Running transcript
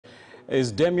is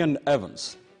Damian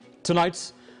Evans.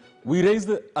 Tonight, we raise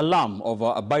the alarm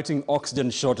over a biting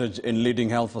oxygen shortage in leading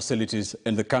health facilities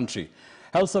in the country.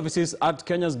 Health services at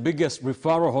Kenya's biggest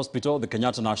referral hospital, the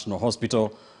Kenyatta National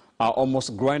Hospital, are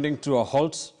almost grinding to a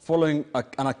halt following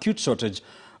an acute shortage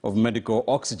of medical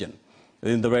oxygen.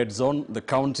 In the red zone, the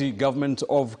county government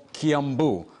of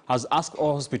Kiambu has asked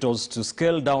all hospitals to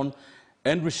scale down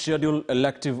and reschedule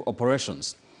elective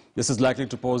operations. This is likely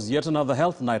to pose yet another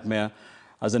health nightmare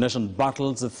as the nation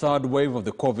battles the third wave of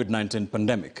the COVID-19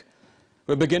 pandemic.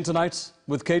 We begin tonight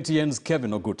with KTN's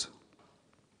Kevin Ogut.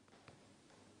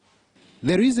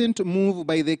 The recent move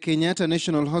by the Kenyatta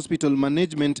National Hospital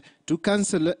management to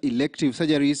cancel elective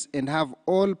surgeries and have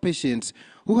all patients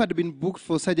who had been booked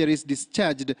for surgeries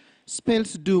discharged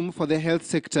spells doom for the health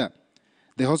sector.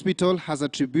 The hospital has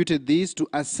attributed this to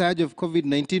a surge of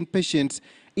COVID-19 patients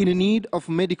in need of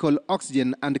medical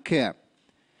oxygen and care.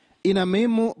 In a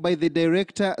memo by the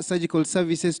Director Surgical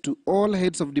Services to all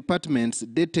heads of departments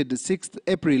dated 6th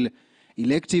April,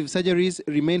 elective surgeries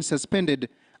remain suspended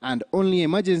and only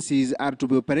emergencies are to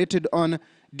be operated on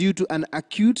due to an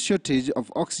acute shortage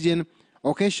of oxygen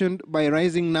occasioned by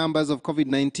rising numbers of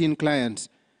COVID-19 clients.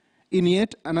 In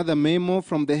yet another memo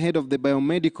from the head of the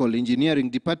Biomedical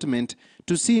Engineering Department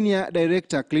to Senior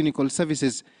Director Clinical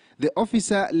Services, the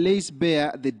officer lays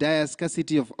bare the dire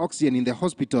scarcity of oxygen in the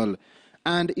hospital,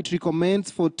 and it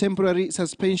recommends for temporary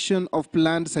suspension of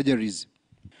planned surgeries.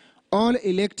 All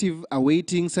elective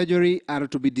awaiting surgery are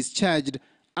to be discharged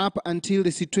up until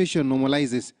the situation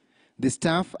normalizes. The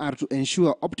staff are to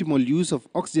ensure optimal use of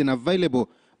oxygen available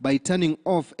by turning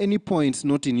off any points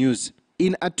not in use.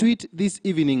 In a tweet this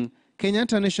evening,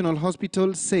 Kenyatta National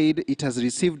Hospital said it has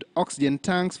received oxygen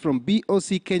tanks from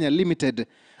BOC Kenya Limited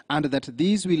and that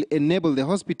these will enable the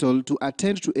hospital to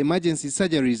attend to emergency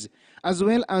surgeries as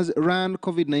well as run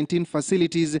COVID-19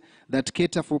 facilities that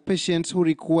cater for patients who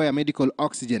require medical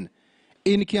oxygen.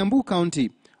 In Kiambu County,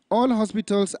 all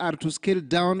hospitals are to scale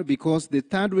down because the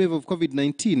third wave of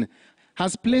COVID-19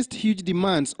 has placed huge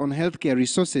demands on healthcare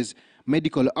resources,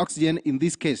 medical oxygen in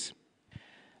this case.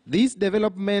 These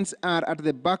developments are at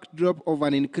the backdrop of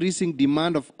an increasing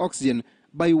demand of oxygen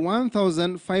by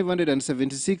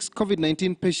 1,576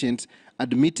 COVID-19 patients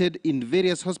admitted in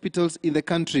various hospitals in the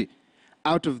country.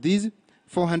 Out of these,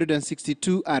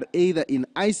 462 are either in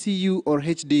ICU or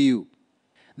HDU.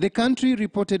 The country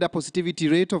reported a positivity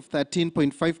rate of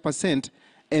 13.5%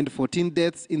 and 14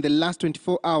 deaths in the last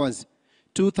 24 hours.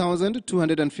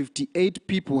 2,258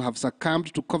 people have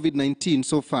succumbed to COVID-19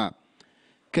 so far.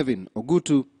 Kevin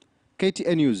Ogutu,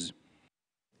 KTN News.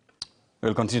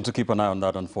 We'll continue to keep an eye on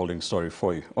that unfolding story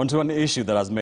for you. On to an issue that has made